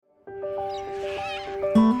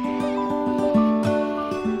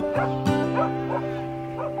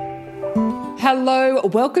Hello,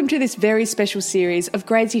 welcome to this very special series of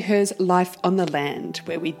Grazie Her's Life on the Land,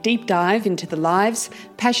 where we deep dive into the lives,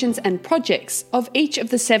 passions and projects of each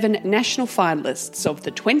of the 7 national finalists of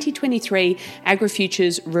the 2023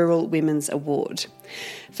 AgriFutures Rural Women's Award.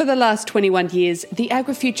 For the last 21 years, the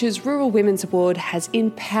AgriFutures Rural Women's Award has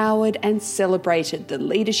empowered and celebrated the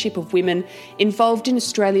leadership of women involved in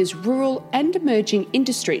Australia's rural and emerging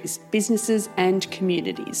industries, businesses and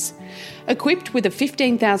communities. Equipped with a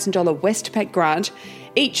 $15,000 Westpac grant,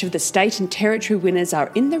 each of the state and territory winners are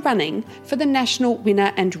in the running for the national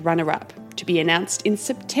winner and runner-up, to be announced in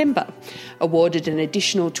September, awarded an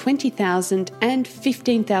additional $20,000 and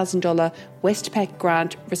 $15,000 Westpac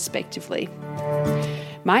grant respectively.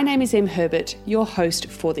 My name is Em Herbert, your host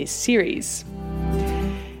for this series.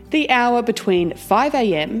 The hour between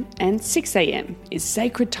 5am and 6am is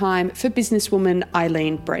sacred time for businesswoman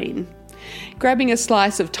Eileen Breen. Grabbing a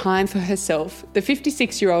slice of time for herself, the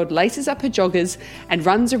 56-year-old laces up her joggers and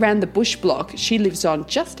runs around the bush block she lives on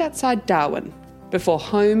just outside Darwin, before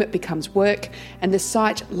home becomes work and the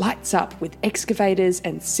site lights up with excavators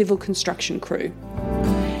and civil construction crew.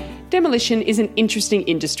 Demolition is an interesting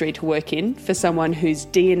industry to work in for someone whose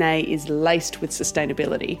DNA is laced with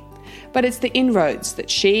sustainability. But it's the inroads that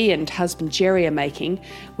she and husband Gerry are making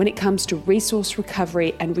when it comes to resource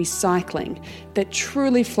recovery and recycling that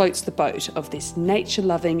truly floats the boat of this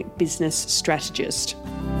nature-loving business strategist.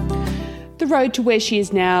 The road to where she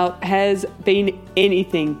is now has been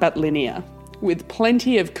anything but linear, with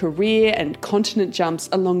plenty of career and continent jumps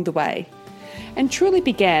along the way, and truly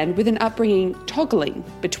began with an upbringing toggling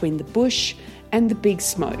between the bush and the big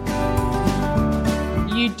smoke.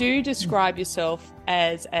 You do describe yourself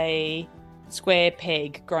as a square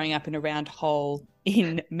peg growing up in a round hole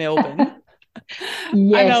in Melbourne.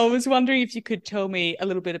 Yes. And I was wondering if you could tell me a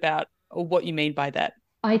little bit about what you mean by that.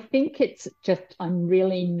 I think it's just I'm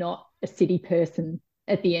really not a city person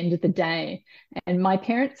at the end of the day. And my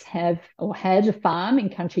parents have or had a farm in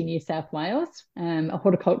country New South Wales, a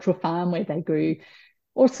horticultural farm where they grew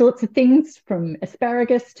all sorts of things from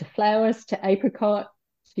asparagus to flowers to apricot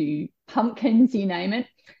to pumpkins, you name it.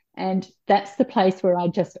 And that's the place where I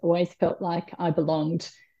just always felt like I belonged,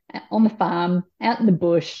 on the farm, out in the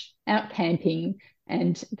bush, out camping.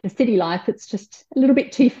 And the city life, it's just a little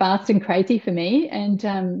bit too fast and crazy for me, and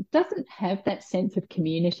doesn't have that sense of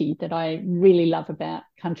community that I really love about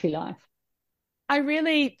country life. I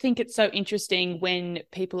really think it's so interesting when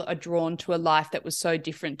people are drawn to a life that was so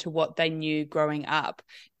different to what they knew growing up.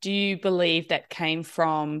 Do you believe that came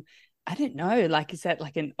from, I don't know, like, is that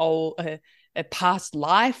like an old, a past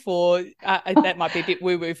life, or that might be a bit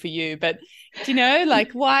woo-woo for you, but do you know,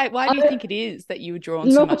 like, why do you think it is that you were drawn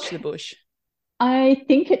so much to the bush? I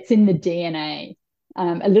think it's in the DNA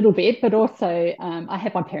a little bit, but also I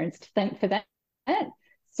have my parents to thank for that.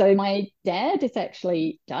 So my dad is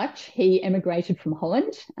actually Dutch. He emigrated from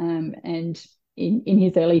Holland, and in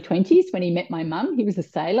his early 20s when he met my mum, he was a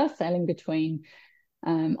sailor sailing between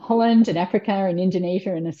Holland and Africa and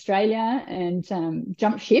Indonesia and Australia, and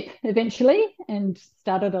jumped ship eventually and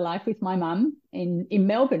started a life with my mum in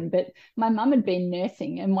Melbourne. But my mum had been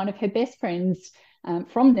nursing, and one of her best friends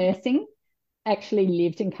from nursing actually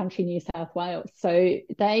lived in country New South Wales. So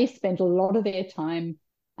they spent a lot of their time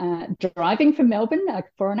driving from Melbourne, a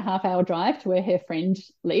 4.5-hour drive to where her friend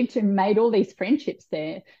lived, and made all these friendships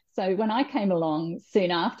there. So when I came along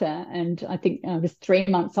soon after, and I think I was 3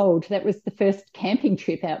 months old, that was the first camping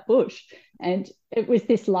trip out bush. And it was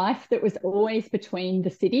this life that was always between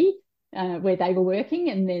the city where they were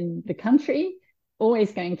working and then the country,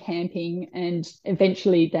 always going camping. And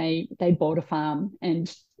eventually they bought a farm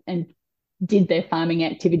and did their farming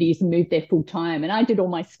activities and moved there full time. And I did all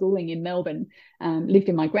my schooling in Melbourne, lived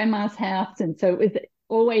in my grandma's house. And so it was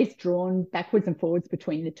always drawn backwards and forwards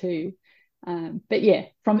between the two. But yeah,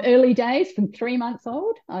 from early days, from 3 months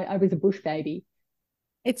old, I was a bush baby.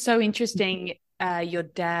 It's so interesting, your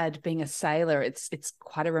dad being a sailor. It's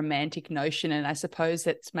quite a romantic notion. And I suppose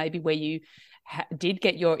that's maybe where you did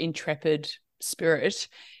get your intrepid spirit.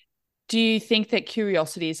 Do you think that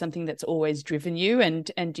curiosity is something that's always driven you,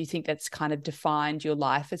 and do you think that's kind of defined your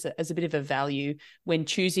life as a bit of a value when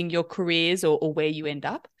choosing your careers or where you end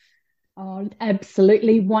up? Oh,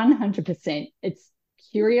 absolutely, 100%. It's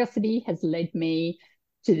curiosity has led me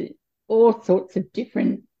to all sorts of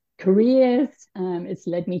different careers. It's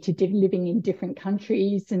led me to living in different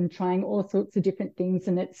countries and trying all sorts of different things.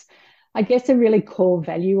 And it's, I guess, a really core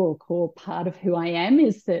value or core part of who I am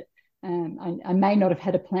is that I may not have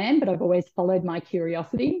had a plan, but I've always followed my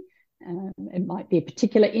curiosity. It might be a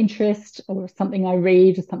particular interest or something I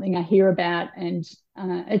read or something I hear about, and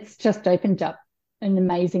it's just opened up an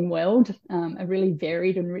amazing world, a really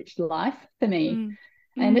varied and rich life for me. Mm.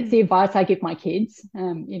 And it's the advice I give my kids.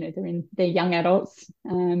 They're young adults,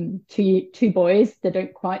 two boys that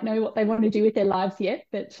don't quite know what they want to do with their lives yet,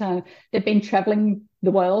 but they've been traveling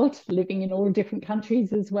the world, living in all different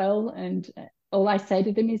countries as well. And all I say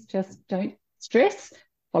to them is just don't stress,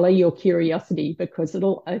 follow your curiosity, because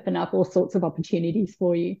it'll open up all sorts of opportunities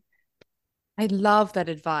for you. I love that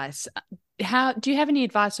advice. How do you have any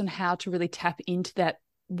advice on how to really tap into that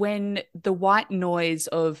when the white noise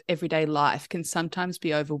of everyday life can sometimes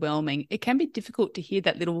be overwhelming? It can be difficult to hear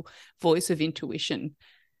that little voice of intuition.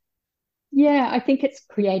 Yeah, I think it's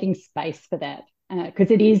creating space for that,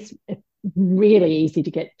 because it is really easy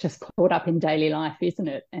to get just caught up in daily life, isn't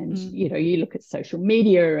it? And, you look at social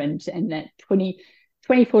media and that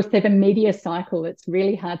 24/7 media cycle, it's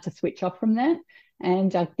really hard to switch off from that.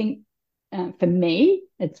 And I think for me,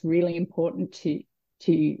 it's really important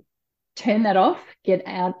to turn that off, get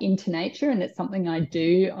out into nature. And it's something I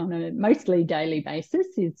do on a mostly daily basis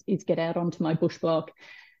is get out onto my bush block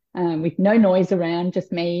with no noise around,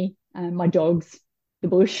 just me, my dogs, the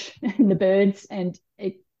bush and the birds. And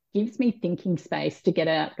it gives me thinking space to get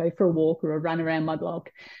out, go for a walk or a run around my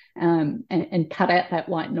block, and cut out that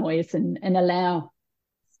white noise and allow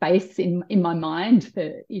space in my mind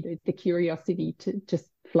for the curiosity to just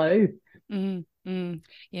flow.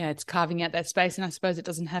 Yeah, it's carving out that space. And I suppose it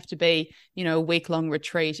doesn't have to be, a week-long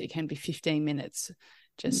retreat. It can be 15 minutes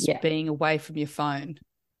just being away from your phone.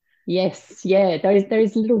 Yes, yeah,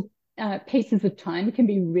 those little pieces of time can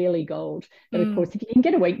be really gold. But of course, if you can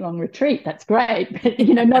get a week-long retreat, that's great. But,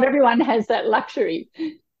 not everyone has that luxury.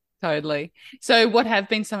 Totally. So what have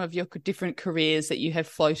been some of your different careers that you have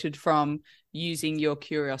floated from using your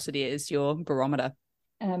curiosity as your barometer?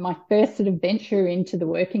 My first sort of venture into the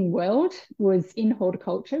working world was in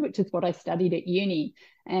horticulture, which is what I studied at uni.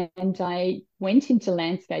 And I went into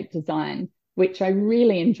landscape design, which I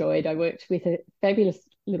really enjoyed. I worked with a fabulous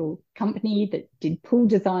little company that did pool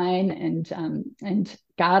design and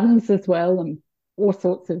gardens as well, and all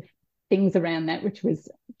sorts of things around that, which was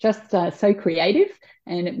just so creative.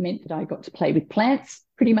 And it meant that I got to play with plants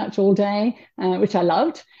pretty much all day, which I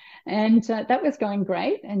loved. And that was going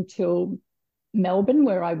great until Melbourne,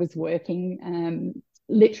 where I was working,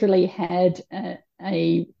 literally had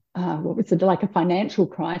what was it, like a financial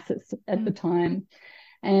crisis at the time.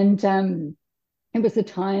 And it was a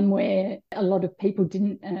time where a lot of people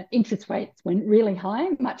interest rates went really high,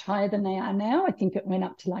 much higher than they are now. I think it went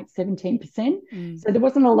up to like 17%. So there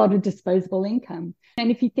wasn't a lot of disposable income.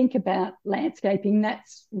 And if you think about landscaping,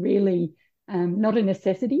 that's really not a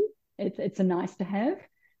necessity. It's a nice to have.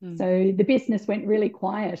 So the business went really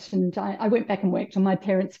quiet, and I went back and worked on my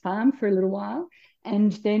parents' farm for a little while,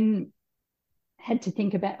 and then had to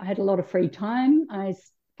think about, I had a lot of free time. I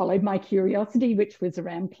followed my curiosity, which was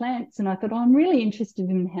around plants, and I thought, I'm really interested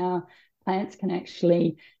in how plants can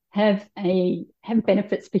actually have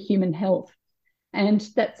benefits for human health. And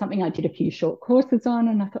that's something I did a few short courses on,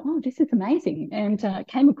 and I thought, this is amazing. And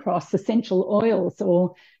came across essential oils,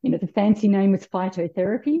 or, the fancy name was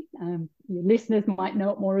phytotherapy. Your listeners might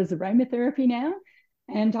know it more as aromatherapy now.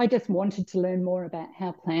 And I just wanted to learn more about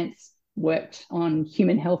how plants worked on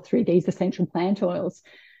human health through these essential plant oils.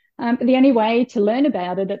 But the only way to learn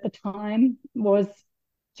about it at the time was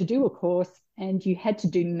to do a course, and you had to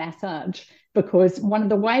do massage, because one of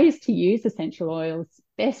the ways to use essential oils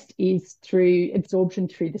best is through absorption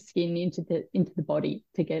through the skin into the body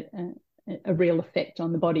to get a real effect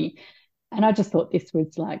on the body. And I just thought this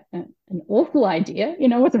was like an awful idea.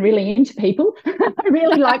 I wasn't really into people. I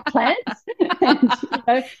really like plants.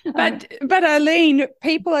 And, but Eileen,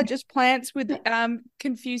 people are just plants with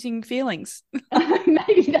confusing feelings.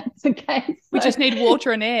 Maybe that's the case. We just need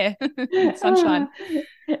water and air and sunshine.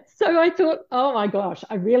 So I thought, oh my gosh,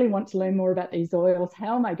 I really want to learn more about these oils.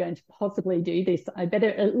 How am I going to possibly do this? I better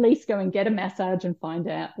at least go and get a massage and find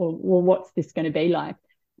out, well, what's this going to be like?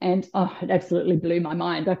 And it absolutely blew my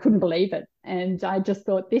mind. I couldn't believe it. And I just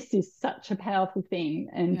thought, this is such a powerful thing,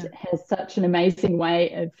 and has such an amazing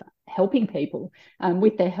way of helping people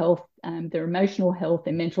with their health, their emotional health,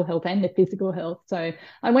 their mental health, and their physical health. So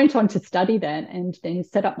I went on to study that, and then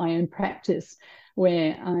set up my own practice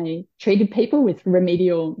where I treated people with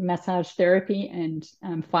remedial massage therapy and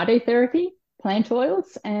phytotherapy, plant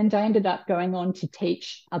oils. And I ended up going on to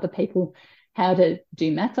teach other people how to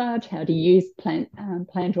do massage, how to use plant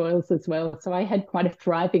oils as well. So I had quite a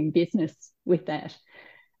thriving business with that.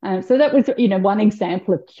 So that was, one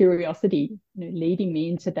example of curiosity, leading me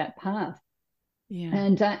into that path. Yeah.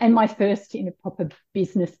 And my first proper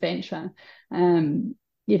business venture.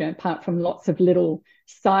 apart from lots of little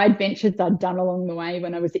side ventures I'd done along the way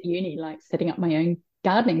when I was at uni, like setting up my own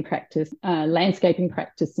gardening practice, landscaping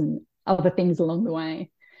practice, and other things along the way.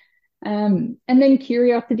 And then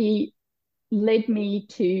curiosity led me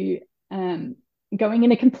to going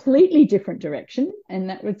in a completely different direction. And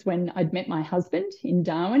that was when I'd met my husband in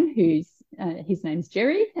Darwin, his name's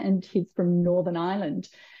Gerry, and he's from Northern Ireland.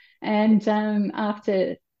 And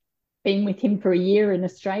after being with him for a year in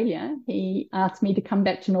Australia, he asked me to come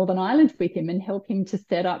back to Northern Ireland with him and help him to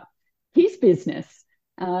set up his business,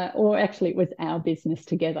 or actually it was our business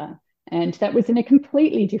together. And that was in a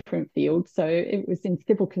completely different field. So it was in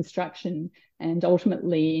civil construction and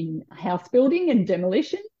ultimately in house building and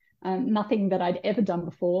demolition. Nothing that I'd ever done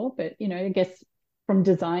before, but, I guess from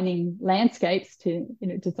designing landscapes to,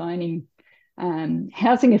 designing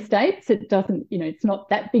housing estates, it doesn't, it's not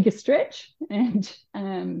that big a stretch. And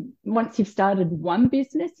once you've started one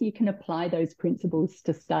business, you can apply those principles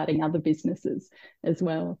to starting other businesses as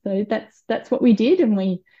well. So that's what we did. And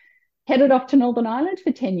we headed off to Northern Ireland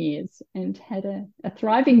for 10 years and had a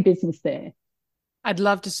thriving business there. I'd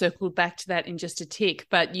love to circle back to that in just a tick,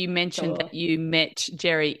 but you mentioned that you met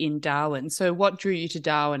Gerry in Darwin. So what drew you to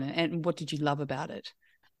Darwin and what did you love about it?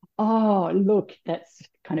 Oh, look, that's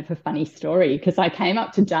kind of a funny story because I came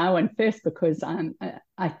up to Darwin first because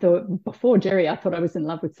I thought before Gerry, I thought I was in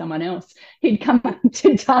love with someone else. He'd come up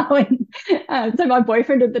to Darwin. So my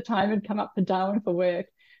boyfriend at the time had come up to Darwin for work.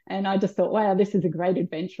 And I just thought, wow, this is a great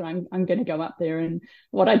adventure. I'm going to go up there. And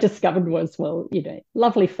what I discovered was, well,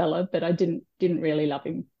 lovely fella, but I didn't really love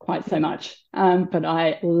him quite so much. But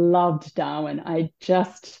I loved Darwin. I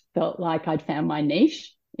just felt like I'd found my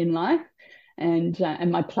niche in life and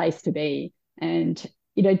my place to be. And,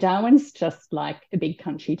 Darwin's just like a big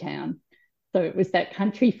country town. So it was that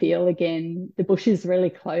country feel again. The bush is really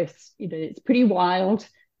close. It's pretty wild.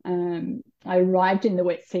 I arrived in the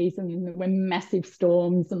wet season. There were massive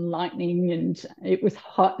storms and lightning, and it was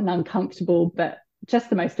hot and uncomfortable, but just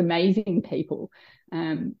the most amazing people.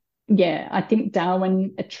 I think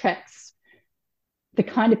Darwin attracts the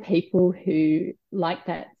kind of people who like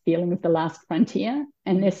that feeling of the last frontier,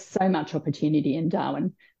 and there's so much opportunity in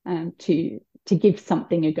Darwin to give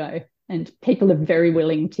something a go, and people are very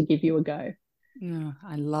willing to give you a go. Oh,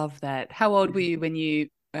 I love that. How old were you when you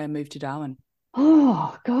moved to Darwin?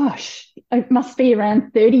 Oh, gosh, it must be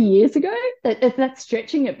around 30 years ago. That's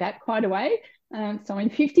stretching it back quite a way. So I'm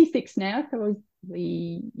 56 now, so I was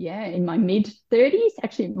in my mid-30s.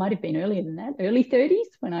 Actually, it might have been earlier than that, early 30s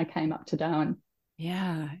when I came up to Darwin.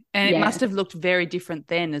 Yeah, and it must have looked very different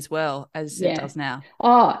then as well as it does now.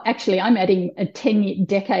 Oh, actually, I'm adding 10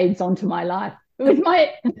 decades onto my life. It was my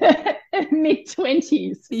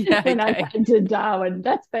mid-20s when I came to Darwin.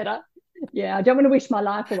 That's better. Yeah, I don't want to wish my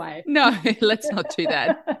life away. No, let's not do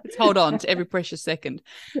that. Let's hold on to every precious second.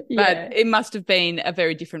 But it must have been a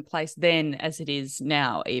very different place then as it is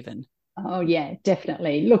now even. Oh, yeah,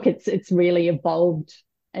 definitely. Look, it's really evolved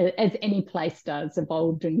as any place does,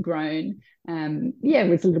 evolved and grown. It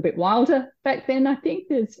was a little bit wilder back then, I think.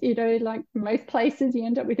 There's, like most places, you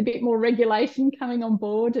end up with a bit more regulation coming on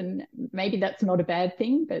board, and maybe that's not a bad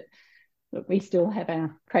thing, but look, we still have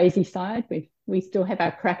our crazy side. We still have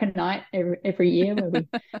our cracker night every year where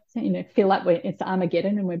we, feel like it's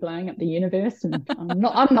Armageddon and we're blowing up the universe. And I'm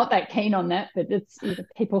not that keen on that, but it's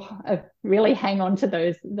people really hang on to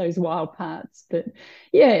those wild parts. But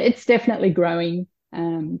yeah, it's definitely growing.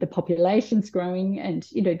 The population's growing, and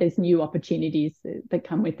there's new opportunities that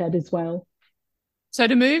come with that as well. So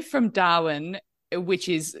to move from Darwin, which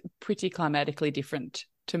is pretty climatically different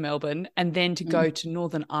to Melbourne, and then to go to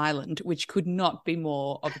Northern Ireland, which could not be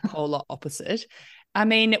more of a polar opposite. I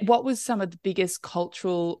mean, what was some of the biggest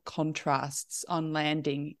cultural contrasts on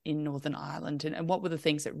landing in Northern Ireland, and what were the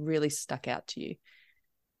things that really stuck out to you?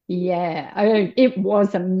 Yeah, it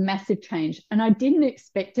was a massive change, and I didn't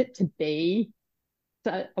expect it to be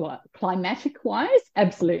so, climatic wise.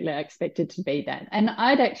 Absolutely, I expected to be that. And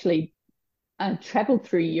I'd actually traveled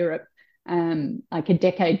through Europe like a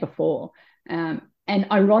decade before. And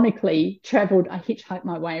ironically, I hitchhiked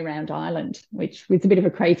my way around Ireland, which was a bit of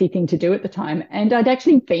a crazy thing to do at the time. And I'd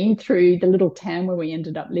actually been through the little town where we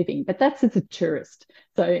ended up living, but that's as a tourist.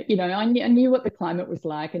 So, I knew what the climate was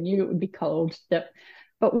like. I knew it would be cold.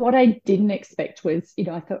 But what I didn't expect was,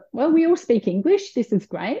 I thought, well, we all speak English. This is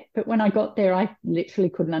great. But when I got there, I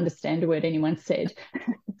literally couldn't understand a word anyone said.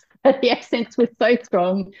 The accents were so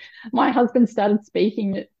strong. My husband started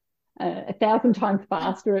speaking it 1,000 times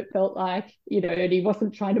faster, it felt like, and he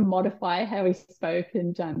wasn't trying to modify how he spoke,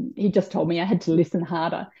 and he just told me I had to listen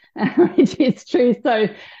harder, which is true. So,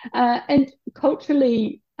 and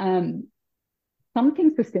culturally, some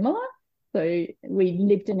things were similar, So we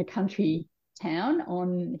lived in a country town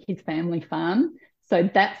on his family farm. So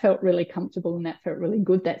that felt really comfortable and that felt really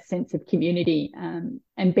good, that sense of community,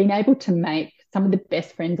 and being able to make some of the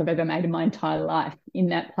best friends I've ever made in my entire life in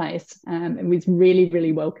that place. It was really,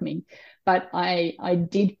 really welcoming. But I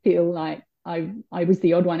did feel like I was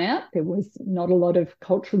the odd one out. There was not a lot of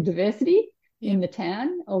cultural diversity in the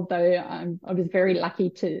town, although I was very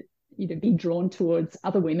lucky to be drawn towards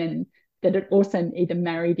other women that had also either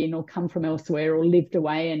married in or come from elsewhere or lived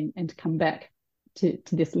away and come back to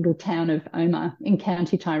this little town of Omagh in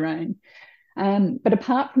County Tyrone. But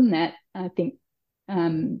apart from that, I think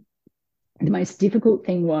the most difficult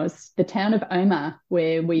thing was the town of Omagh,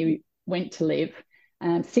 where we went to live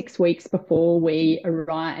 6 weeks before we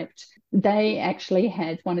arrived. They actually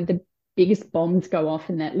had one of the biggest bombs go off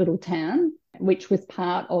in that little town, which was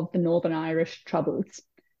part of the Northern Irish Troubles.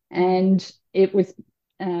 And it was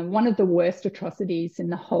one of the worst atrocities in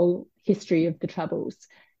the whole history of the Troubles.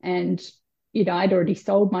 And I'd already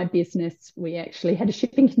sold my business. We actually had a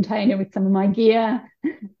shipping container with some of my gear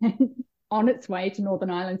on its way to Northern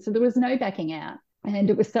Ireland. So there was no backing out. And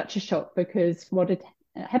it was such a shock because what had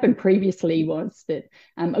happened previously was that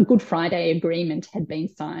a Good Friday Agreement had been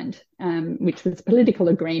signed, which was a political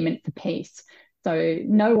agreement for peace. So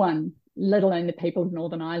no one, let alone the people of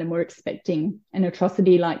Northern Ireland, were expecting an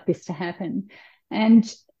atrocity like this to happen.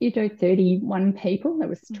 And 31 people, there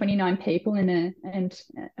was 29 people and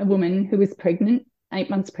a woman who was pregnant, 8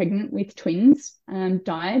 months pregnant with twins,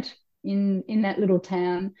 died in that little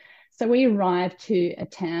town. So we arrived to a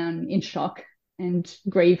town in shock and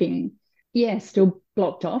grieving, still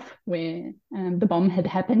blocked off where the bomb had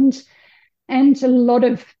happened, and a lot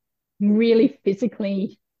of really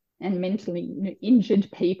physically and mentally injured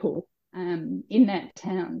people in that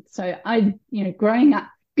town. So growing up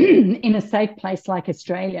in a safe place like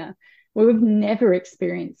Australia, we've never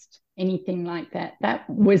experienced anything like that. That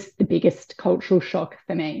was the biggest cultural shock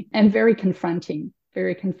for me, and very confronting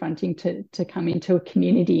to come into a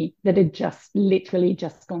community that had literally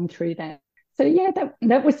just gone through that. So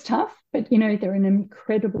that was tough, but they're an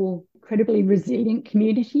incredibly resilient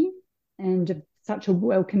community and such a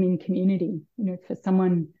welcoming community, for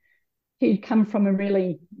someone who'd come from a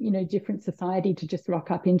really, different society to just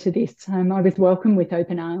rock up into this. I was welcomed with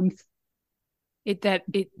open arms. It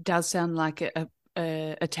does sound like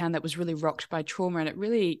a town that was really rocked by trauma, and it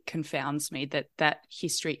really confounds me that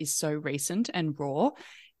history is so recent and raw.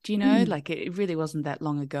 Do you know, like it really wasn't that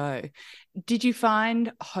long ago. Did you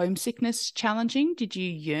find homesickness challenging? Did you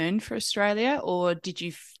yearn for Australia, or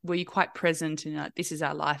were you quite present and like, this is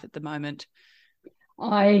our life at the moment?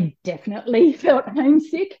 I definitely felt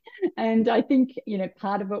homesick, and I think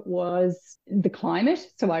part of it was the climate.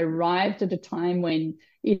 So I arrived at a time when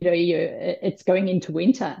it's going into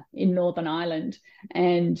winter in Northern Ireland,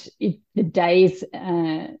 and the days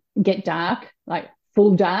get dark, like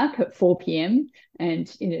full dark at 4 p.m,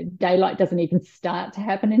 and daylight doesn't even start to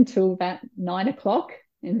happen until about 9 o'clock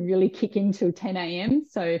and really kick into 10 a.m.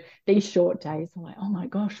 So these short days, I'm like, oh my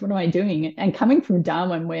gosh, what am I doing? And coming from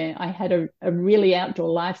Darwin, where I had a really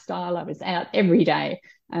outdoor lifestyle, I was out every day,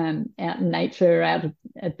 out in nature, out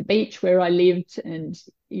at the beach where I lived, and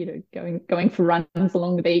going for runs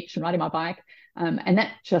along the beach and riding my bike. And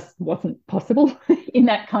that just wasn't possible in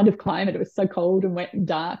that kind of climate. It was so cold and wet and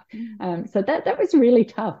dark. So that was really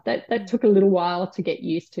tough. That took a little while to get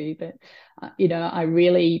used to. But, I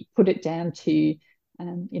really put it down to,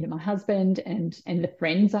 my husband and the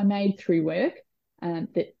friends I made through work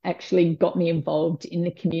that actually got me involved in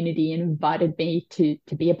the community and invited me to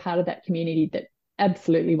be a part of that community, that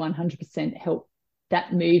absolutely 100% helped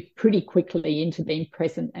that move pretty quickly into being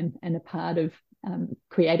present and a part of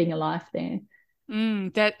creating a life there.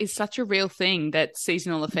 That is such a real thing, that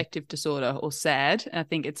seasonal affective disorder, or SAD. I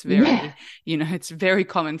think it's very, it's very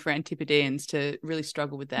common for Antipodeans to really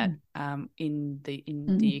struggle with that in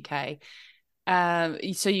the UK.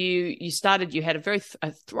 So you had a very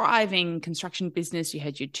thriving construction business. You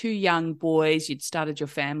had your 2 young boys. You'd started your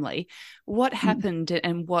family. What happened,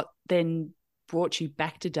 and what then brought you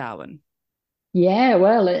back to Darwin? Yeah,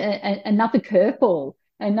 well, another curveball,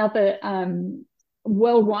 another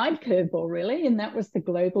worldwide curveball, really, and that was the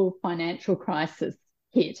global financial crisis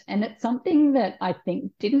hit. And it's something that I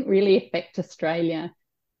think didn't really affect Australia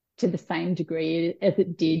to the same degree as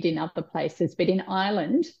it did in other places. But in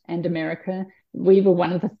Ireland and America, we were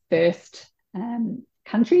one of the first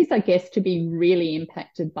countries, I guess, to be really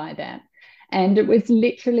impacted by that. And it was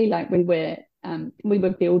literally like we were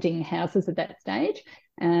building houses at that stage,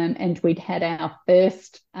 and we'd had our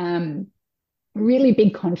first really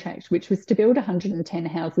big contract, which was to build 110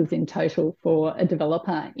 houses in total for a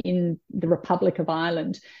developer in the Republic of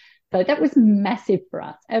Ireland. So that was massive for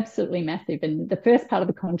us, absolutely massive. And the first part of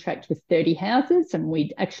the contract was 30 houses, and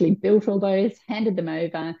we'd actually built all those, handed them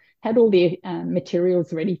over, had all the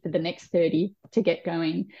materials ready for the next 30 to get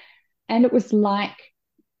going. And it was like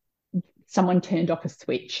someone turned off a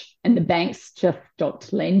switch and the banks just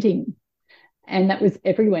stopped lending. And that was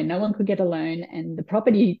everywhere. No one could get a loan. And the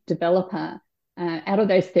property developer, out of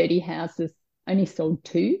those 30 houses, only sold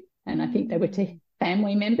 2. And I think they were to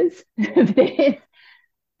family members of theirs.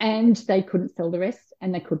 And they couldn't sell the rest,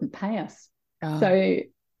 and they couldn't pay us. Oh. So,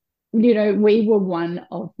 you know, we were one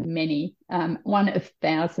of many, one of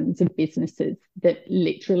thousands of businesses that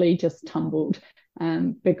literally just tumbled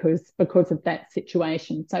because of that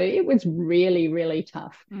situation. So it was really, really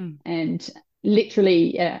tough. And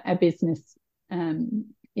literally our business, you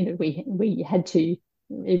know, we had to,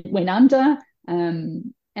 it went under,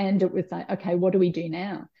 and it was like, okay, what do we do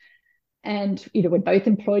now? And, you know, we're both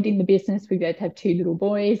employed in the business. We both have 2 little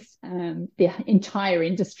boys. The entire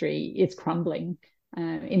industry is crumbling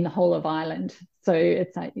in the whole of Ireland. So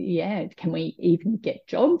it's like, yeah, can we even get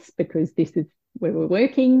jobs? Because this is where we're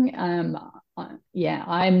working. Yeah,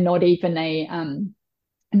 I'm not even a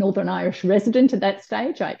Northern Irish resident at that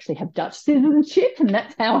stage. I actually have Dutch citizenship, and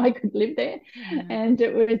that's how I could live there. And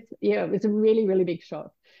it was a really, really big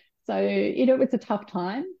shock. So, you know, it was a tough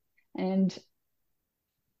time. And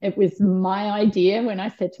it was my idea when I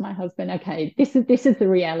said to my husband, okay, this is the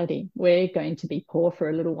reality. We're going to be poor for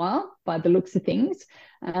a little while by the looks of things.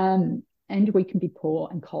 And we can be poor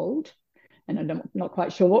and cold. And I'm not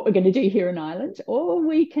quite sure what we're going to do here in Ireland. Or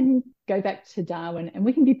we can go back to Darwin and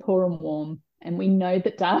we can be poor and warm. And we know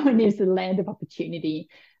that Darwin is the land of opportunity.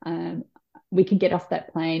 We can get off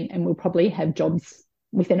that plane and we'll probably have jobs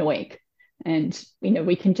within a week. And, you know,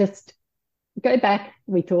 we can just go back,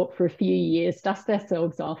 we thought, for a few years, dust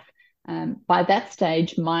ourselves off. By that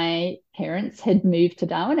stage, my parents had moved to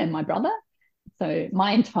Darwin and my brother. So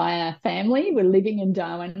my entire family were living in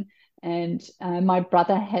Darwin. And my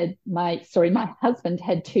husband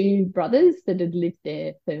had 2 brothers that had lived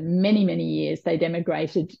there for many, many years. They'd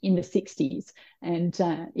emigrated in the 60s. And,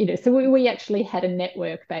 you know, so we actually had a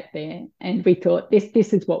network back there, and we thought this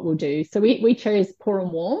is what we'll do. So we chose poor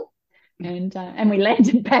and warm. And we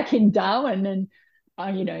landed back in Darwin, and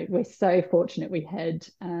you know, we're so fortunate. We had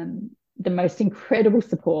the most incredible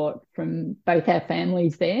support from both our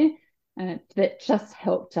families there that just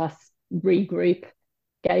helped us regroup,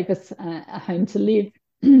 gave us a home to live.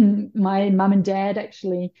 My mum and dad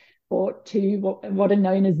actually bought 2 what are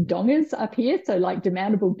known as dongers up here, so like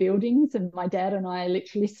demountable buildings, and my dad and I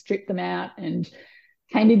literally stripped them out and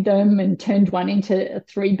painted them and turned one into a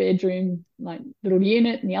 3-bedroom like little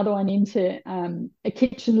unit and the other one into a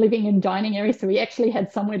kitchen, living and dining area. So we actually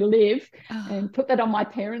had somewhere to live, and put that on my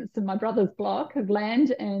parents and my brother's block of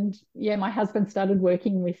land. And yeah, my husband started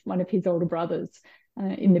working with one of his older brothers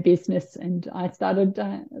in the business, and I started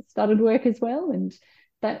work as well. And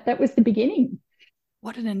that was the beginning.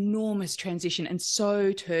 What an enormous transition, and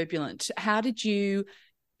so turbulent. How did you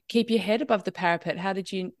keep your head above the parapet? How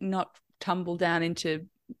did you not tumble down into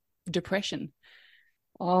depression?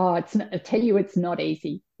 Oh, I tell you, it's not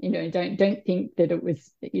easy. You know, don't think that it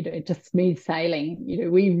was, you know, just smooth sailing. You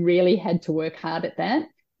know, we really had to work hard at that,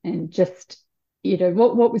 and just, you know,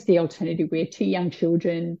 what was the alternative? We had 2 young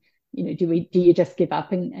children. You know, do you just give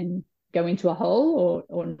up and go into a hole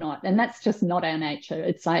or not? And that's just not our nature.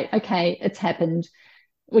 It's like, okay, it's happened.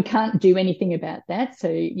 We can't do anything about that. So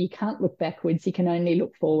you can't look backwards. You can only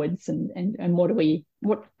look forwards. And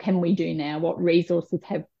what can we do now? What resources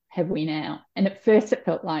have we now? And at first it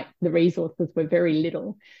felt like the resources were very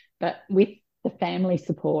little, but with the family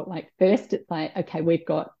support, like first it's like, okay, we've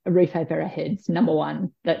got a roof over our heads. Number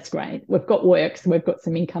one, that's great. We've got work, so we've got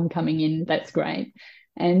some income coming in. That's great.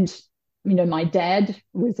 And, you know, my dad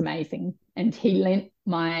was amazing, and he lent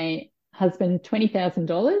my husband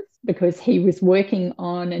 $20,000 because he was working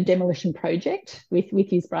on a demolition project with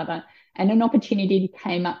his brother, and an opportunity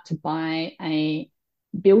came up to buy a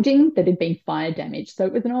building that had been fire damaged. So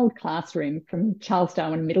it was an old classroom from Charles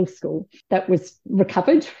Darwin Middle School that was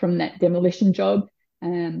recovered from that demolition job.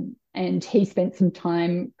 And he spent some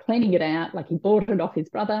time cleaning it out. Like, he bought it off his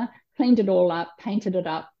brother, cleaned it all up, painted it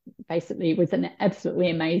up. Basically, it was an absolutely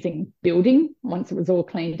amazing building once it was all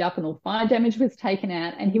cleaned up and all fire damage was taken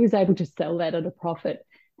out, and he was able to sell that at a profit.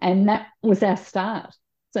 And that was our start.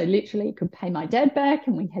 So literally could pay my dad back,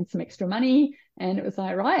 and we had some extra money, and it was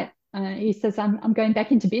like, right. He says, I'm going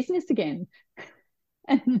back into business again.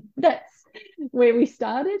 And that's where we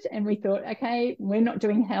started. And we thought, okay, we're not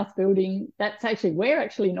doing house building. We're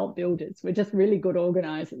actually not builders. We're just really good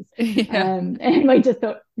organisers. Yeah. And we just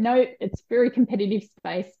thought, no, it's very competitive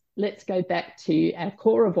space. let's go back to our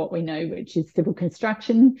core of what we know, which is civil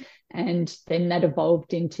construction. And then that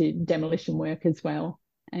evolved into demolition work as well.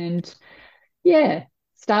 And yeah,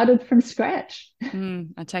 started from scratch.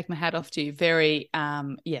 I take my hat off to you. Very,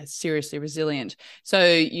 seriously resilient. So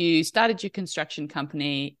you started your construction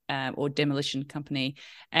company or demolition company,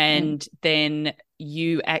 and then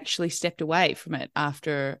you actually stepped away from it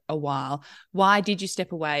after a while. Why did you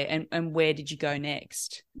step away, and where did you go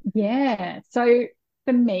next? Yeah. So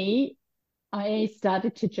for me, I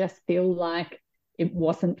started to just feel like it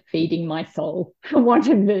wasn't feeding my soul, for want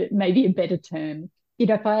of maybe a better term.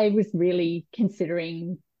 If I was really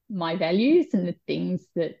considering my values and the things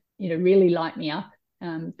that, really light me up,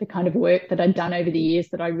 the kind of work that I'd done over the years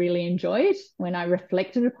that I really enjoyed, when I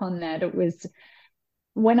reflected upon that, it was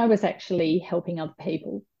when I was actually helping other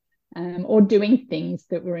people or doing things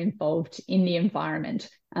that were involved in the environment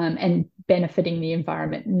and benefiting the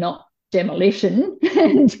environment, not demolition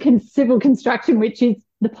and civil construction, which is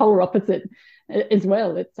the polar opposite as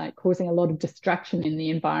well. It's like causing a lot of destruction in the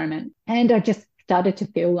environment. And I just started to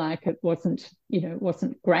feel like it wasn't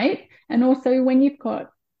great. And also when you've got,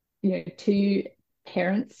 two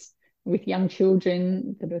parents with young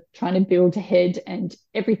children that are trying to build ahead, and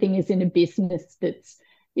everything is in a business that's,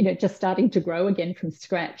 just starting to grow again from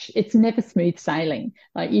scratch, it's never smooth sailing.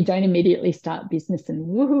 Like, you don't immediately start business and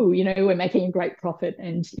woohoo, we're making a great profit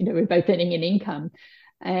and, we're both earning an income.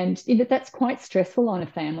 And, that's quite stressful on a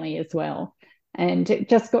family as well. And it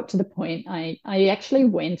just got to the point I actually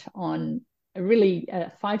went on a really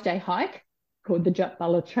 5-day hike called the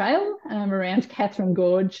Jutbullah Trail around Catherine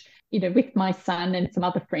Gorge, with my son and some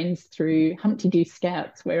other friends through Humpty Doo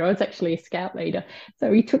Scouts, where I was actually a scout leader. So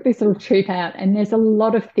we took this little troop out, and there's a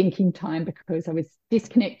lot of thinking time because I was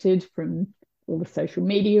disconnected from all the social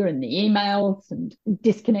media and the emails, and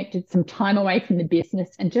disconnected some time away from the business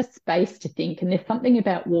and just space to think. And there's something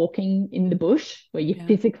about walking in the bush where you're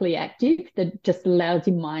physically active that just allows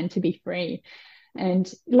your mind to be free.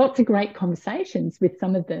 And lots of great conversations with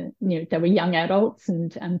some of the, they were young adults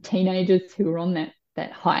and teenagers who were on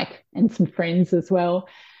that hike, and some friends as well.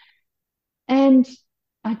 And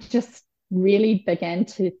I just really began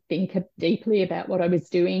to think deeply about what I was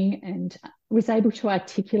doing, and was able to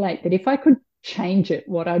articulate that if I could change it,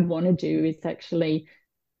 what I'd want to do is actually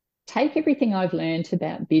take everything I've learned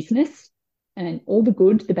about business, and all the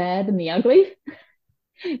good, the bad, and the ugly,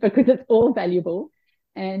 because it's all valuable.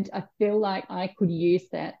 And I feel like I could use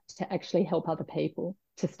that to actually help other people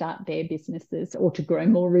to start their businesses or to grow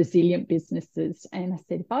more resilient businesses. And I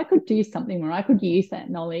said, if I could do something where I could use that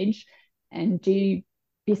knowledge and do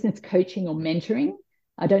business coaching or mentoring,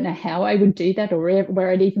 I don't know how I would do that or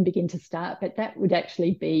where I'd even begin to start, but that would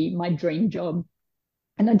actually be my dream job.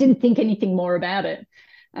 And I didn't think anything more about it,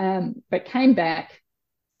 but came back,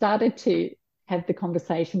 started to have the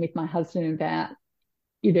conversation with my husband about,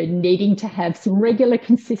 needing to have some regular,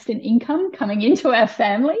 consistent income coming into our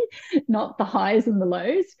family, not the highs and the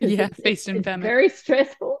lows. Yeah, feast and famine. It's very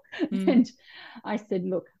stressful. And I said,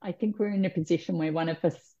 look, I think we're in a position where one of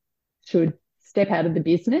us should step out of the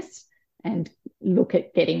business and look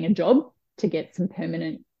at getting a job to get some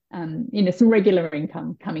permanent, some regular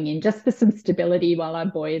income coming in, just for some stability while our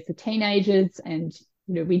boys are teenagers. And,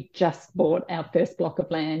 we just bought our first block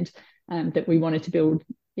of land that we wanted to build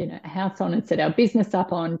a house on and set our business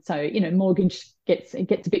up on. So, mortgage gets a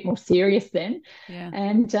bit more serious then. Yeah.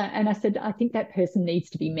 And I said, I think that person needs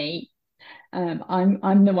to be me.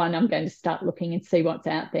 I'm the one. I'm going to start looking and see what's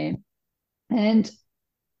out there. And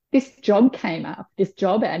this job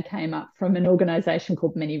ad came up from an organisation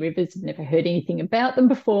called Many Rivers. I've never heard anything about them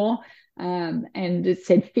before. And it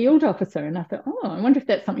said field officer. And I thought, I wonder if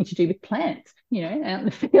that's something to do with plants, out in the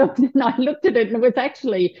field. And I looked at it, and it was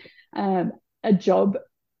actually a job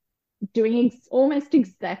doing almost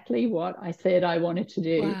exactly what I said I wanted to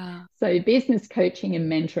do. Wow. So business coaching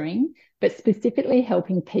and mentoring, but specifically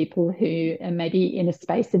helping people who are maybe in a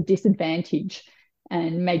space of disadvantage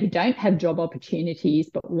and maybe don't have job opportunities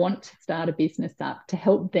but want to start a business up, to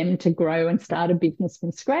help them to grow and start a business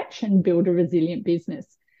from scratch and build a resilient business.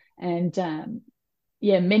 And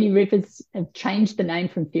Many Rivers have changed the name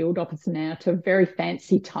from field officer now to a very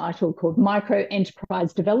fancy title called Micro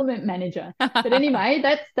Enterprise Development Manager. But anyway,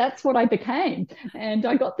 that's what I became. And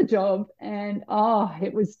I got the job, and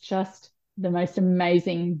it was just the most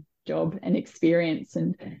amazing job and experience.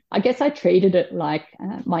 And I guess I treated it like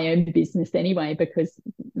my own business anyway, because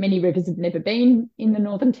Many Rivers had never been in the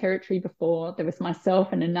Northern Territory before. There was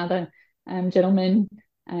myself and another gentleman.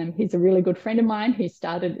 He's a really good friend of mine who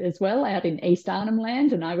started as well out in East Arnhem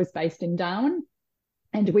Land, and I was based in Darwin.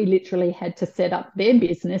 And we literally had to set up their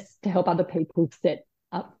business to help other people set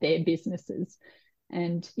up their businesses.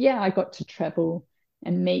 And I got to travel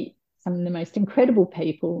and meet some of the most incredible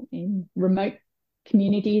people in remote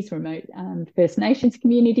communities, remote First Nations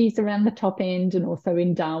communities around the top end, and also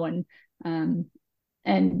in Darwin.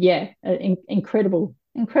 Incredible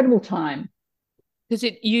time. Because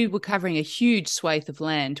you were covering a huge swathe of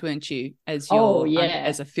land, weren't you, as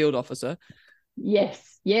as a field officer?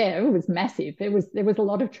 Yes, it was massive. There was a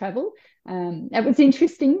lot of travel. It was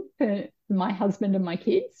interesting for my husband and my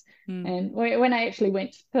kids. And when I actually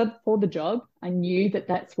went for the job, I knew that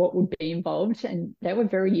that's what would be involved, and they were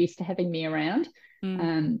very used to having me around.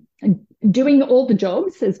 And doing all the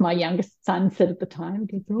jobs, as my youngest son said at the time.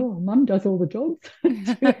 He goes, "Oh, Mum does all the jobs."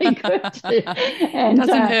 It's really good. And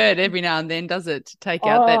doesn't hurt every now and then, does it, to take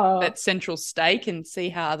out that central stake and see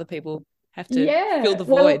how other people have to fill the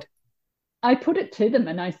void? I put it to them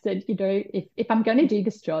and I said, if I'm going to do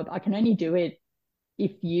this job, I can only do it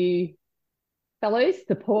if you fellows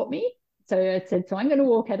support me. So I said, I'm going to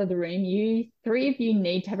walk out of the room. You three of you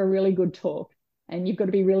need to have a really good talk. And you've got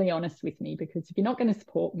to be really honest with me, because if you're not going to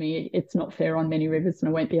support me, it's not fair on many rivers and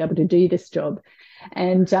I won't be able to do this job.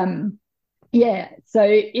 And so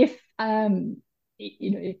if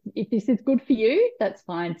this is good for you, that's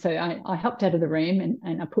fine. So I hopped out of the room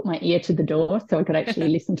and I put my ear to the door so I could actually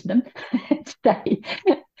listen to them today.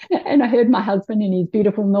 And I heard my husband in his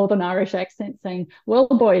beautiful Northern Irish accent saying, "Well,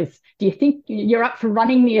 boys, do you think you're up for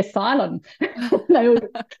running the asylum?"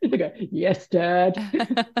 They go, "Yes, Dad."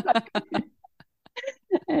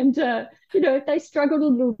 And, they struggled a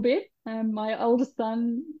little bit. My oldest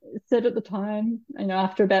son said at the time,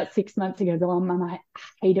 after about 6 months, he goes, "Oh, Mum, I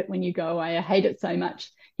hate it when you go away. I hate it so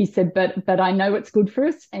much." He said, but I know it's good for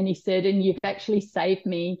us. And he said, "And you've actually saved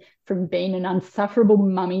me from being an unsufferable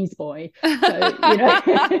mummy's boy." So,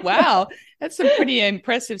 Wow, that's some pretty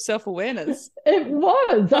impressive self-awareness. It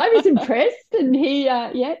was. I was impressed. And he,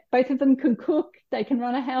 both of them can cook. They can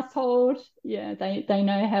run a household. Yeah, they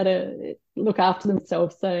know how to look after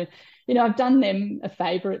themselves. So, I've done them a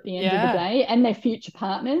favour at the end of the day, and their future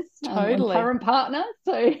partners, and current partner.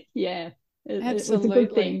 So, it was a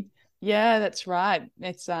good thing. Yeah, that's right.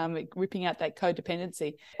 It's ripping out that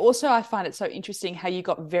codependency. Also, I find it so interesting how you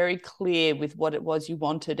got very clear with what it was you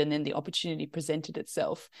wanted, and then the opportunity presented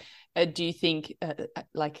itself. Do you think,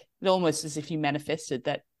 like, almost as if you manifested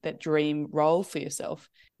that dream role for yourself?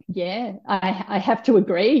 Yeah, I have to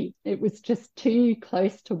agree. It was just too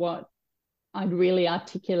close to what I'd really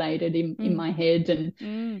articulated in my head, and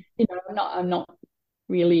I'm not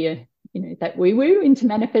really that woo-woo into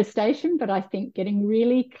manifestation, but I think getting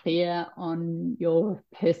really clear on your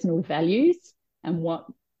personal values and what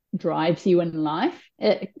drives you in life,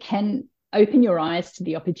 it can open your eyes to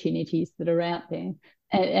the opportunities that are out there.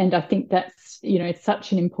 And I think that's it's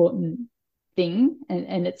such an important thing,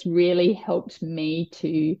 and it's really helped me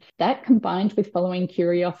to, that combined with following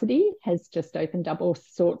curiosity has just opened up all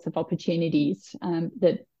sorts of opportunities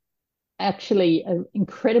that actually are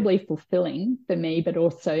incredibly fulfilling for me, but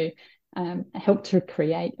also help to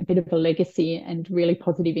create a bit of a legacy and really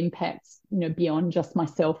positive impacts beyond just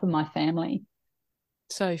myself and my family.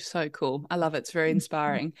 So cool. I love it. It's very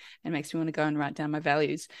inspiring and makes me want to go and write down my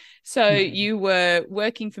values. So you were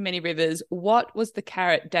working for many rivers. What was the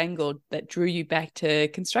carrot dangled that drew you back to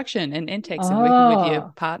construction and Entex and working with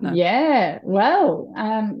your partner? Yeah, well,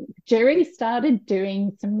 Gerry started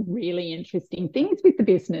doing some really interesting things with the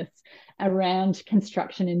business around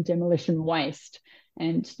construction and demolition waste.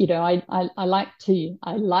 And, I liked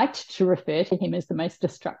to refer to him as the most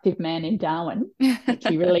destructive man in Darwin, which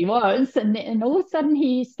he really was. And all of a sudden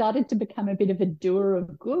he started to become a bit of a doer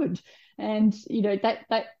of good. And,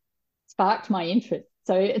 that sparked my interest.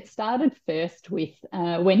 So it started first with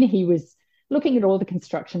when he was looking at all the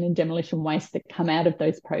construction and demolition waste that come out of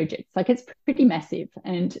those projects. Like, it's pretty massive.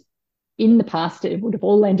 And in the past, it would have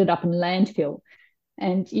all ended up in landfill.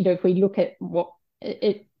 And, if we look at what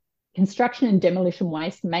construction and demolition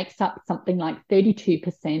waste makes up something like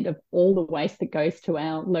 32% of all the waste that goes to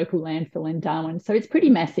our local landfill in Darwin. So it's pretty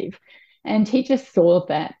massive. And he just saw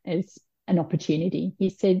that as an opportunity. He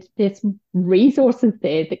said, there's resources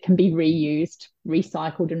there that can be reused,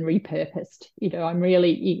 recycled and repurposed.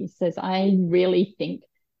 He says, I really think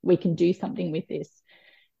we can do something with this.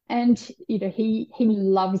 And, he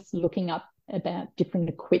loves looking up about different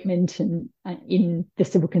equipment and in the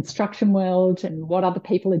civil construction world and what other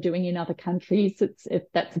people are doing in other countries.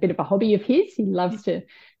 That's a bit of a hobby of his. He loves to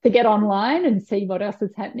get online and see what else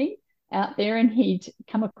is happening out there. And he'd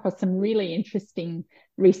come across some really interesting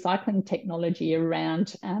recycling technology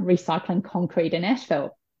around recycling concrete and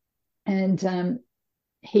asphalt. And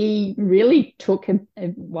he really took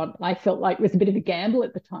what I felt like was a bit of a gamble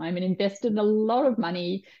at the time and invested a lot of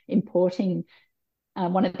money importing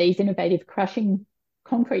one of these innovative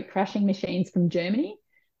concrete crushing machines from Germany.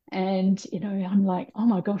 And, I'm like, oh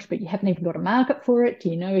my gosh, but you haven't even got a market for it. Do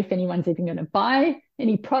you know if anyone's even going to buy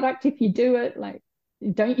any product if you do it? Like,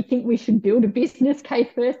 don't you think we should build a business case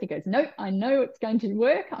first? He goes, no, I know it's going to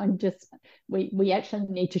work. We actually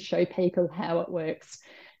need to show people how it works.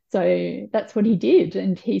 So that's what he did.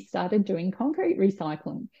 And he started doing concrete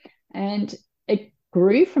recycling. And it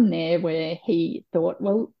grew from there, where he thought,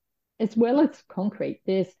 well as concrete,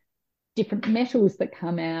 there's different metals that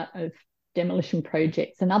come out of demolition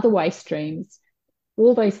projects and other waste streams.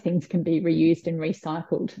 All those things can be reused and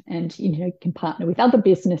recycled, and you can partner with other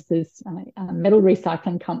businesses, metal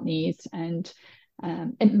recycling companies, and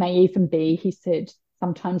it may even be, he said,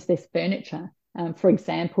 sometimes there's furniture. For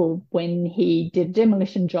example, when he did a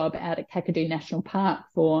demolition job out at Kakadu National Park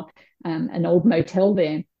for an old motel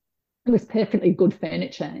there, it was perfectly good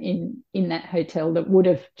furniture in that hotel that would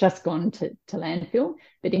have just gone to landfill,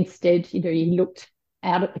 but instead, he looked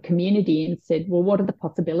out at the community and said, well, what are the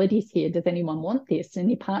possibilities here? Does anyone want this? And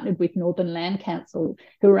he partnered with Northern Land Council,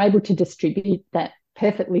 who were able to distribute that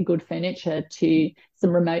perfectly good furniture to some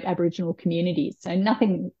remote Aboriginal communities. So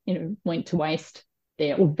nothing, went to waste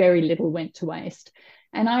there, or very little went to waste.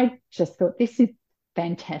 And I just thought, this is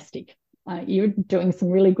fantastic. You're doing some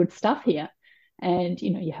really good stuff here. And,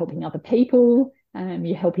 you're helping other people,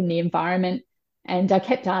 you're helping the environment. And I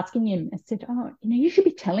kept asking him, I said, you should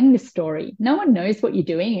be telling this story. No one knows what you're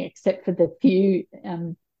doing except for the few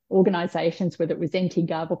organisations, whether it was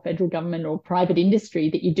NT-Gov or federal government or private industry,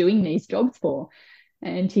 that you're doing these jobs for.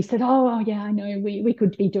 And he said, yeah, I know we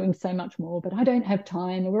could be doing so much more, but I don't have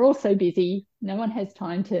time. We're all so busy. No one has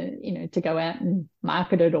time to go out and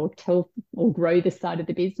market it or tell or grow this side of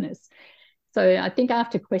the business. So I think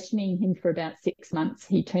after questioning him for about 6 months,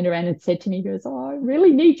 he turned around and said to me, he goes, I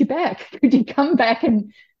really need you back. Could you come back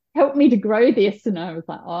and help me to grow this? And I was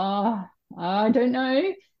like, I don't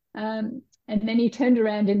know. And then he turned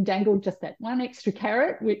around and dangled just that one extra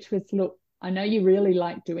carrot, which was, look, I know you really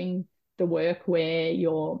like doing the work where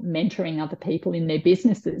you're mentoring other people in their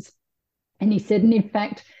businesses. And he said, and in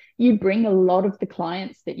fact, you bring a lot of the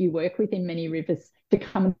clients that you work with in Many Rivers to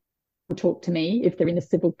come and talk to me if they're in the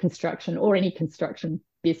civil construction or any construction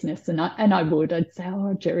business. And I'd say,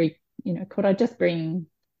 Gerry, could I just bring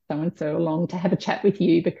so-and-so along to have a chat with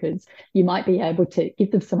you, because you might be able to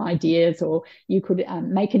give them some ideas, or you could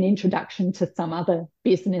make an introduction to some other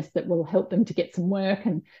business that will help them to get some work.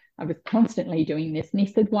 And I was constantly doing this. And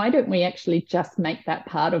he said, why don't we actually just make that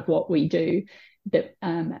part of what we do, that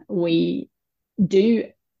we do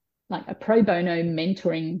like a pro bono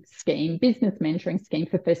mentoring scheme, business mentoring scheme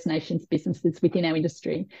for First Nations businesses within our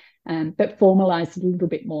industry, but formalise it a little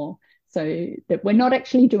bit more, so that we're not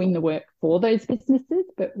actually doing the work for those businesses,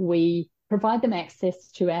 but we provide them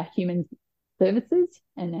access to our human services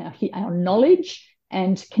and our knowledge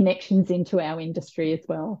and connections into our industry as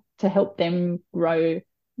well, to help them grow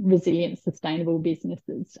resilient, sustainable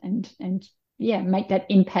businesses and make that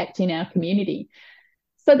impact in our community.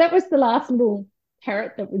 So that was the last little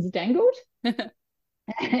carrot that was dangled.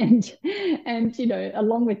 and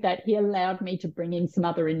along with that, he allowed me to bring in some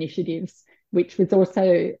other initiatives, which was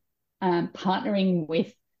also partnering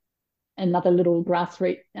with another little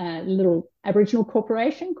little Aboriginal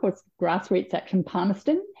corporation called Grassroots Action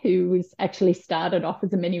Palmerston, who was actually started off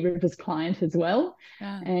as a Many Rivers client as well.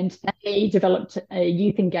 Yeah. And they developed a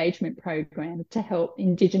youth engagement program to help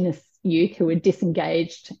Indigenous youth who are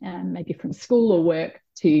disengaged, maybe from school or work,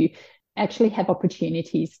 to actually have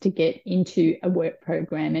opportunities to get into a work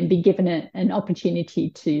program and be given an opportunity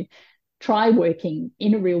to try working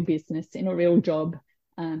in a real business, in a real job,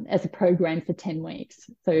 as a program for 10 weeks.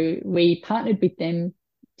 So we partnered with them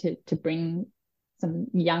to bring some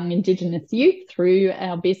young Indigenous youth through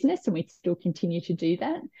our business, and we still continue to do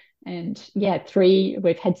that. And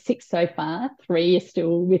we've had 6 so far. 3 are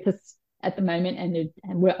still with us at the moment,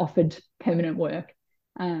 and we're offered permanent work.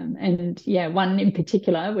 One in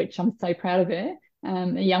particular, which I'm so proud of her,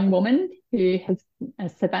 a young woman who has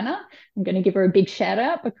Savannah. I'm going to give her a big shout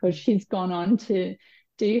out, because she's gone on to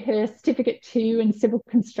do her Certificate 2 in civil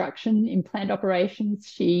construction in planned operations.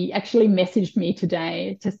 She actually messaged me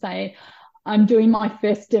today to say, I'm doing my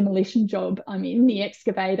first demolition job. I'm in the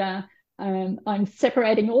excavator. I'm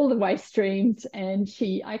separating all the waste streams. And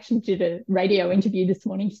I actually did a radio interview this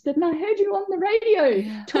morning. She said, and I heard you on the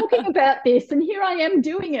radio talking about this, and here I am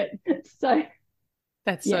doing it. So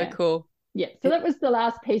that's so cool. Yeah. So that was the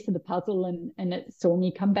last piece of the puzzle, and it saw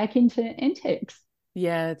me come back into NTEX.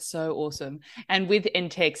 Yeah, it's so awesome. And with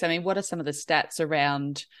NTEX, I mean, what are some of the stats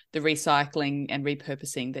around the recycling and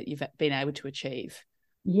repurposing that you've been able to achieve?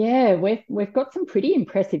 Yeah, we've got some pretty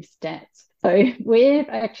impressive stats. So we're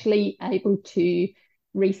actually able to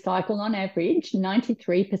recycle on average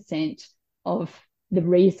 93% of the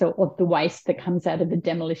resource of the waste that comes out of the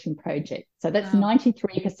demolition project. So that's Wow.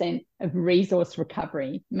 93% of resource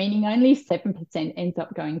recovery, meaning only 7% ends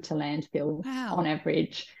up going to landfill Wow. on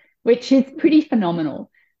average, which is pretty phenomenal.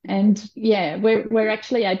 And yeah, we're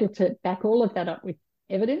actually able to back all of that up with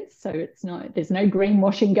evidence. So there's no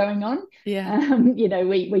greenwashing going on. Yeah.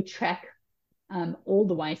 We track all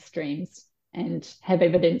the waste streams and have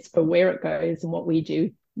evidence for where it goes and what we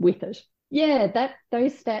do with it. Yeah,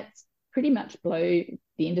 those stats pretty much blow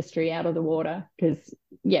the industry out of the water because,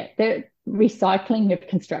 yeah, the recycling of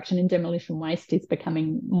construction and demolition waste is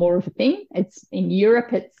becoming more of a thing. It's in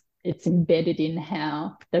Europe, it's embedded in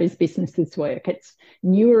how those businesses work. It's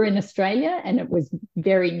newer in Australia and it was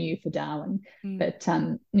very new for Darwin, but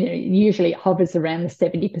usually it hovers around the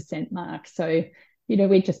 70% mark. So,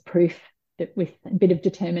 we're just proof that with a bit of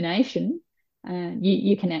determination,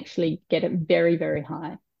 you can actually get it very, very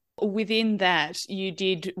high. Within that, you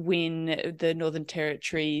did win the Northern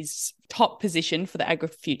Territory's top position for the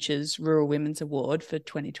AgriFutures Rural Women's Award for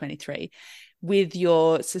 2023 with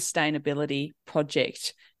your sustainability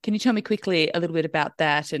project. Can you tell me quickly a little bit about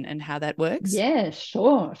that and how that works? Yeah,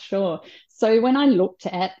 sure. So when I looked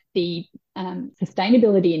at the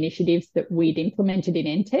sustainability initiatives that we'd implemented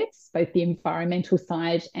in NTEX, both the environmental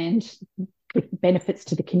side and the benefits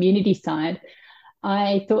to the community side,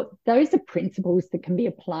 I thought those are principles that can be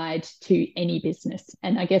applied to any business.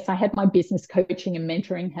 And I guess I had my business coaching and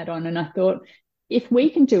mentoring hat on, and I thought if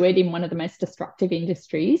we can do it in one of the most destructive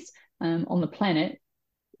industries on the planet,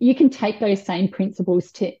 you can take those same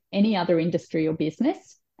principles to any other industry or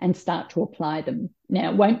business and start to apply them.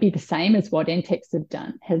 Now, it won't be the same as what NTEX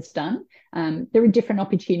has done. There are different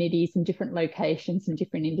opportunities in different locations and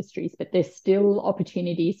different industries, but there's still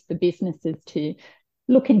opportunities for businesses to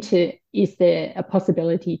look into, is there a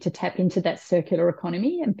possibility to tap into that circular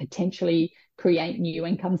economy and potentially create new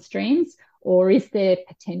income streams? Or is there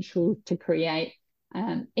potential to create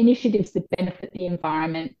initiatives that benefit the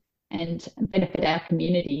environment and benefit our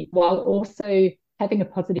community while also having a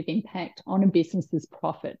positive impact on a business's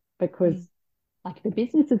profit? Because if the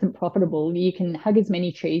business isn't profitable, you can hug as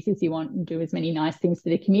many trees as you want and do as many nice things for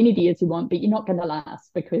the community as you want, but you're not going to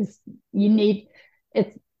last because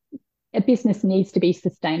a business needs to be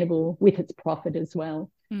sustainable with its profit as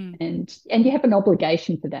well. And you have an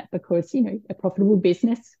obligation for that because, a profitable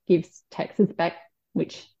business gives taxes back,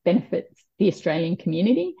 which benefits the Australian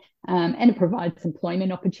community, and it provides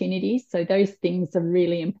employment opportunities. So those things are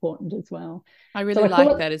really important as well. I really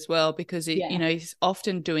like that as well because,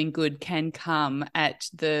 often doing good can come at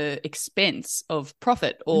the expense of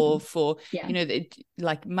profit or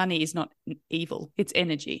money is not evil, it's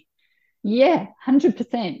energy. Yeah,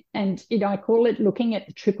 100%. And, I call it looking at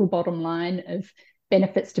the triple bottom line of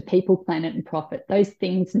benefits to people, planet, and profit. Those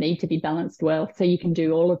things need to be balanced well so you can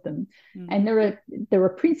do all of them. And there are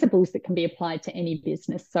principles that can be applied to any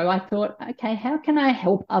business. So I thought, okay, how can I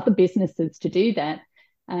help other businesses to do that?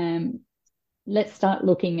 Let's start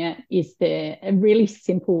looking at, is there a really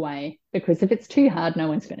simple way? Because if it's too hard, no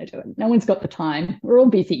one's going to do it. No one's got the time. We're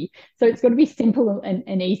all busy. So it's got to be simple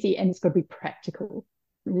and easy, and it's got to be practical.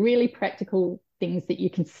 Really practical things that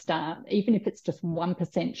you can start, even if it's just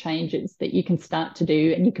 1% changes that you can start to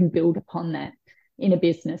do, and you can build upon that in a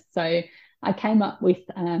business. So I came up with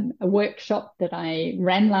a workshop that I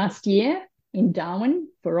ran last year in Darwin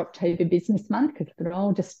for October Business Month, because I thought,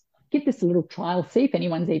 I'll just give this a little trial, see if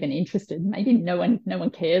anyone's even interested. Maybe no one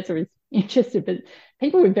cares or is interested, but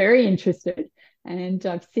people were very interested. And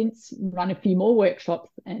I've since run a few more workshops,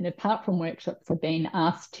 and apart from workshops, I've been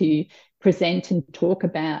asked to present and talk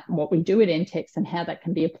about what we do at NTEX and how that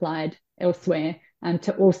can be applied elsewhere,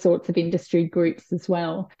 to all sorts of industry groups as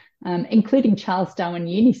well, including Charles Darwin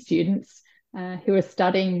Uni students who are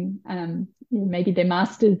studying maybe their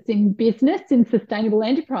masters in business in sustainable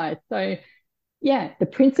enterprise. So yeah, the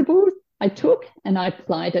principles I took and I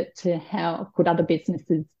applied it to how could other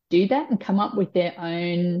businesses do that and come up with their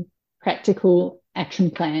own practical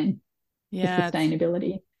action plan for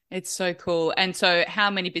sustainability. It's so cool. And so how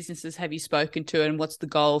many businesses have you spoken to, and what's the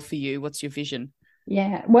goal for you? What's your vision?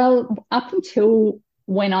 Yeah, well, up until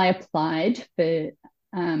when I applied for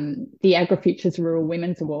the AgriFutures Rural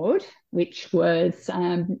Women's Award, which was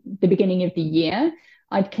the beginning of the year,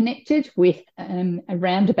 I'd connected with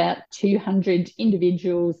around about 200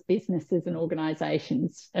 individuals, businesses and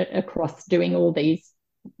organisations across doing all these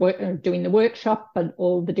doing the workshop and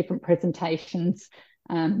all the different presentations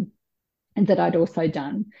and that I'd also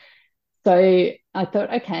done. So I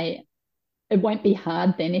thought, okay, it won't be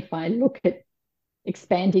hard then if I look at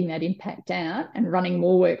expanding that impact out and running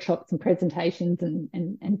more workshops and presentations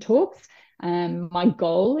and talks. My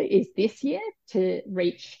goal is this year to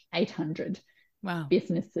reach 800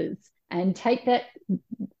 businesses and take that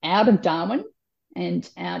out of Darwin and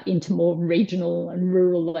out into more regional and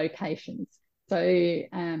rural locations. So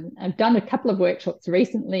I've done a couple of workshops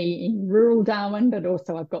recently in rural Darwin, but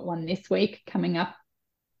also I've got one this week coming up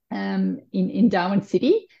in Darwin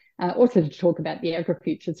City, also to talk about the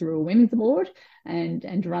AgriFutures Rural Women's Award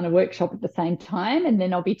and run a workshop at the same time. And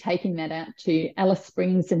then I'll be taking that out to Alice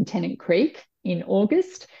Springs and Tennant Creek in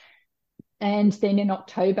August. And then in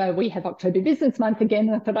October, we have October Business Month again.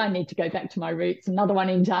 And I thought I need to go back to my roots. Another one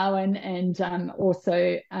in Darwin and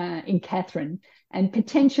also in Katherine and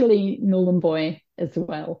potentially Nhulunbuy as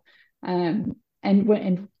well. And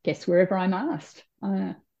guess wherever I'm asked.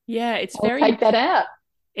 I'll take that out.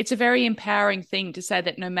 It's a very empowering thing to say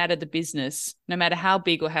that no matter the business, no matter how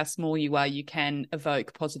big or how small you are, you can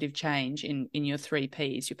evoke positive change in your 3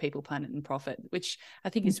 Ps, your people, planet and profit, which I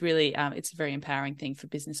think is really, it's a very empowering thing for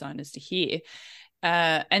business owners to hear.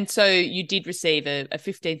 And so you did receive a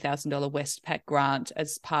 $15,000 Westpac grant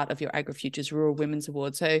as part of your AgriFutures Rural Women's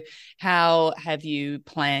Award. So how have you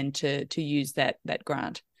planned to use that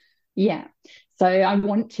grant? Yeah, so I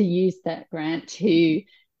want to use that grant to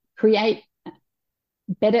create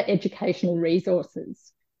better educational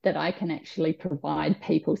resources that I can actually provide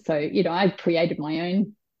people. So, I've created my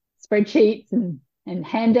own spreadsheets and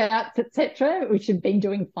handouts, etc., which have been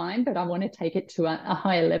doing fine, but I want to take it to a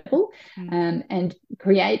higher level and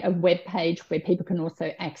create a web page where people can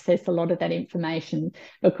also access a lot of that information,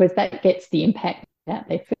 because that gets the impact out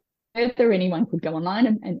there further. Anyone could go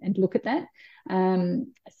online and look at that. And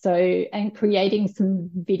creating some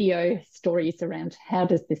video stories around how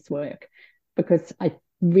does this work, because I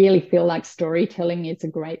really feel like storytelling is a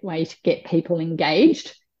great way to get people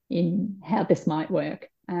engaged in how this might work,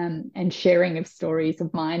 and sharing of stories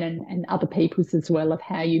of mine and other people's as well, of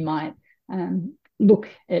how you might look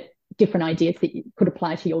at different ideas that you could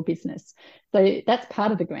apply to your business. So that's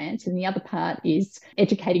part of the grant. And the other part is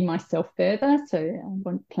educating myself further. So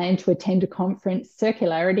I plan to attend a conference,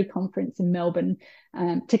 Circularity Conference in Melbourne,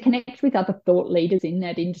 to connect with other thought leaders in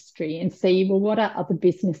that industry and see, well, what are other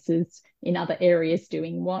businesses in other areas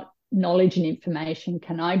doing? What knowledge and information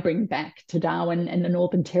can I bring back to Darwin and the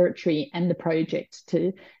Northern Territory and the project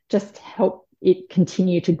to just help it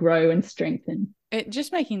continue to grow and strengthen?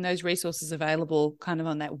 Just making those resources available kind of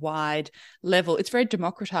on that wide level, it's very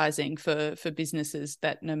democratizing for businesses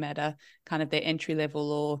that no matter kind of their entry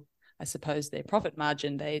level or I suppose their profit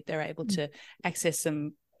margin, they're able to access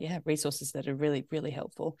some resources that are really, really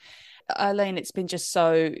helpful. Eileen, it's been just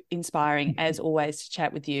so inspiring as always to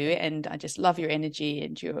chat with you, and I just love your energy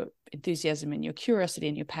and your enthusiasm and your curiosity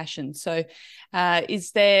and your passion. So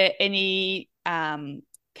is there any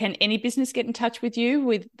can any business get in touch with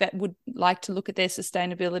you that would like to look at their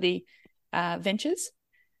sustainability ventures?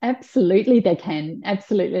 Absolutely, they can.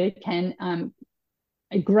 Absolutely, they can.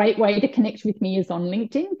 A great way to connect with me is on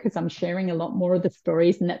LinkedIn, because I'm sharing a lot more of the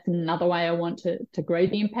stories, and that's another way I want to grow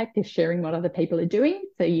the impact, is sharing what other people are doing.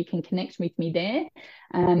 So you can connect with me there,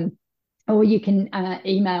 or you can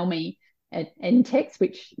email me at ntex,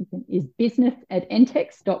 which is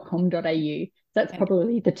business@ntex.com.au. That's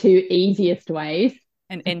probably the 2 easiest ways.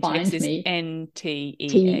 And ntex is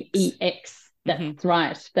NTEX. TEX. That's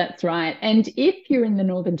right. That's right. And if you're in the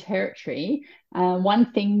Northern Territory,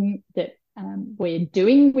 one thing that I'm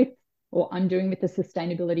doing with the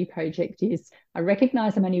sustainability project is I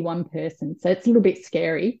recognise I'm only one person, so it's a little bit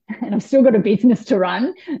scary, and I've still got a business to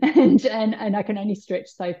run, and I can only stretch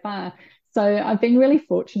so far. So I've been really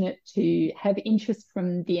fortunate to have interest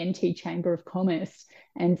from the NT Chamber of Commerce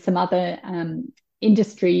and some other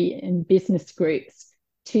industry and business groups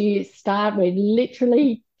to start. We've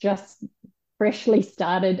literally just freshly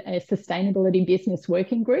started a sustainability business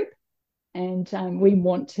working group, and we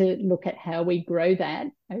want to look at how we grow that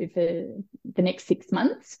over the next 6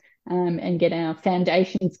 months and get our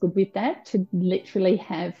foundations good with that, to literally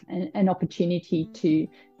have an opportunity to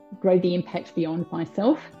grow the impact beyond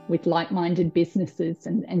myself with like-minded businesses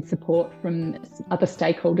and support from other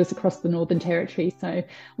stakeholders across the Northern Territory. So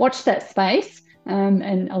watch that space,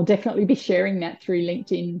 and I'll definitely be sharing that through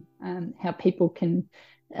LinkedIn, how people can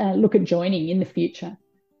look at joining in the future.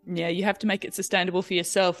 Yeah, you have to make it sustainable for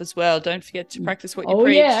yourself as well. Don't forget to practice what you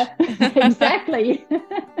preach. Yeah, exactly.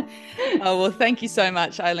 Oh, well, thank you so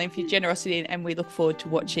much, Eileen, for your generosity, and we look forward to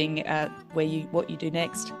watching what you do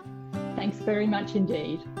next. Thanks very much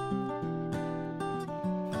indeed.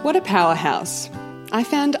 What a powerhouse. I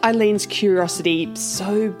found Eileen's curiosity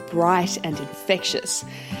so bright and infectious.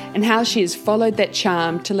 and how she has followed that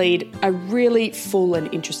charm to lead a really full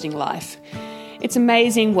and interesting life. It's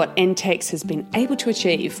amazing what Entex has been able to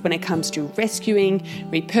achieve when it comes to rescuing,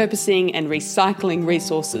 repurposing and recycling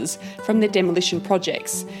resources from their demolition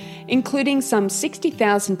projects, including some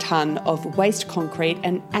 60,000 tonne of waste concrete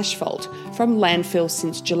and asphalt from landfill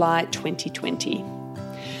since July 2020.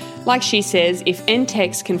 Like she says, if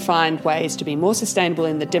Entex can find ways to be more sustainable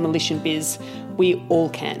in the demolition biz, we all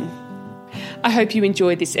can. I hope you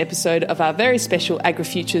enjoyed this episode of our very special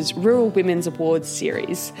AgriFutures Rural Women's Awards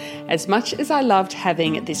series, as much as I loved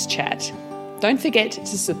having this chat. Don't forget to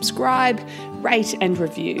subscribe, rate and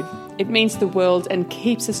review. It means the world and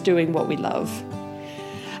keeps us doing what we love.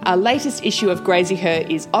 Our latest issue of Grazie Her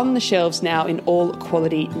is on the shelves now in all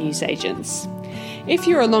quality newsagents. If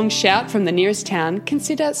you're a long shout from the nearest town,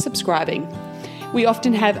 consider subscribing. We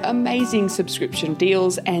often have amazing subscription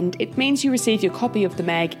deals, and it means you receive your copy of the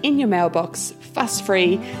mag in your mailbox,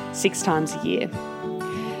 fuss-free, 6 times a year.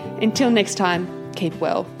 Until next time, keep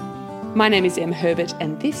well. My name is Em Herbert,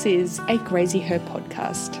 and this is a Grazie Her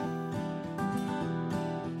podcast.